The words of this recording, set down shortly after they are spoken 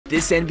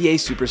this NBA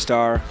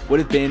superstar would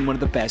have been one of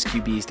the best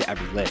QBs to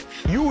ever live.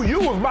 You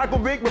was Michael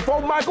Vick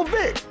before Michael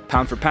Vick.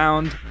 Pound for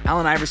pound,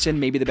 Allen Iverson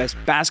may be the best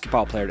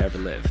basketball player to ever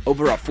live.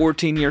 Over a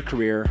 14-year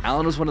career,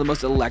 Allen was one of the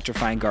most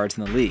electrifying guards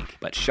in the league.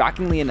 But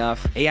shockingly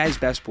enough, AI's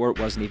best sport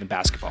wasn't even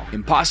basketball.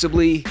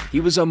 Impossibly,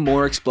 he was a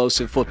more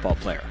explosive football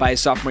player. By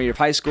his sophomore year of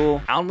high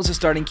school, Allen was a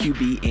starting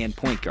QB and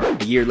point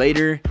guard. A year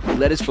later, he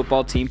led his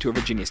football team to a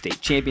Virginia State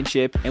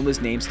championship and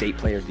was named State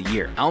Player of the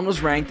Year. Allen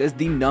was ranked as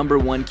the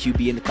 #1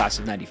 QB in the class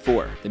of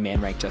 '94. The man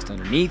ranked just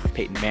underneath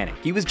Peyton Manning.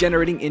 He was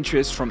generating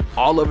interest from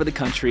all over the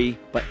country,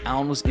 but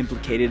Allen was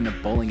implicated in a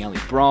bowling alley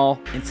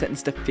brawl and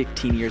sentenced to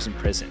 15 years in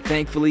prison.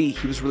 Thankfully,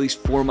 he was released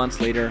 4 months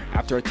later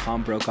after a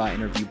Tom Brokaw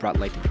interview brought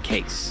light to the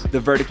case. The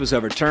verdict was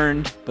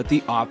overturned, but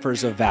the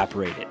offers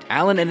evaporated.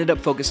 Allen ended up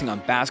focusing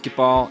on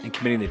basketball and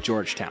committing to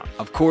Georgetown.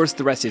 Of course,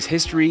 the rest is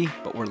history,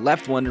 but we're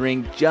left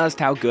wondering just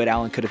how good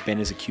Allen could have been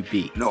as a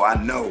QB. No, I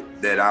know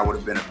that I would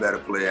have been a better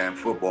player in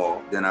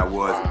football than I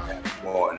was in basketball.